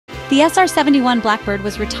The SR-71 Blackbird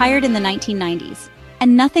was retired in the 1990s,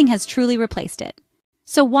 and nothing has truly replaced it.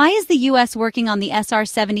 So why is the US working on the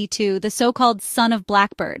SR-72, the so-called son of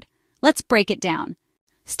Blackbird? Let's break it down.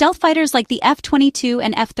 Stealth fighters like the F-22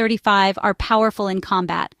 and F-35 are powerful in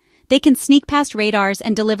combat. They can sneak past radars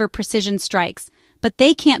and deliver precision strikes, but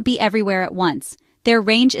they can't be everywhere at once. Their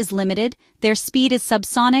range is limited, their speed is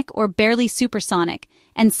subsonic or barely supersonic,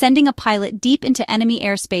 and sending a pilot deep into enemy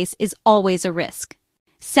airspace is always a risk.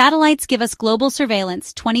 Satellites give us global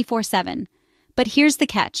surveillance 24/7. But here's the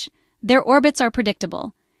catch. Their orbits are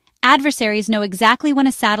predictable. Adversaries know exactly when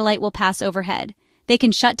a satellite will pass overhead. They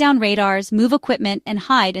can shut down radars, move equipment, and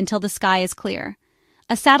hide until the sky is clear.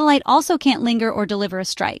 A satellite also can't linger or deliver a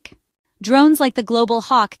strike. Drones like the Global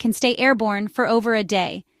Hawk can stay airborne for over a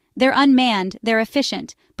day. They're unmanned, they're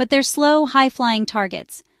efficient, but they're slow, high-flying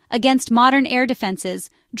targets. Against modern air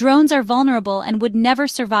defenses, drones are vulnerable and would never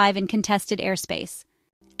survive in contested airspace.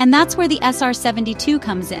 And that's where the SR-72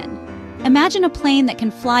 comes in. Imagine a plane that can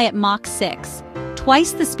fly at Mach 6,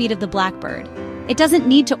 twice the speed of the Blackbird. It doesn't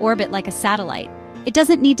need to orbit like a satellite. It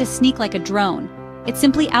doesn't need to sneak like a drone. It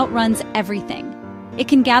simply outruns everything. It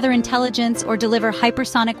can gather intelligence or deliver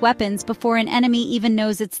hypersonic weapons before an enemy even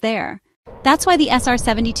knows it's there. That's why the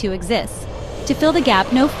SR-72 exists, to fill the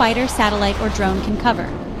gap no fighter, satellite, or drone can cover.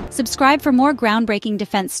 Subscribe for more groundbreaking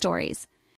defense stories.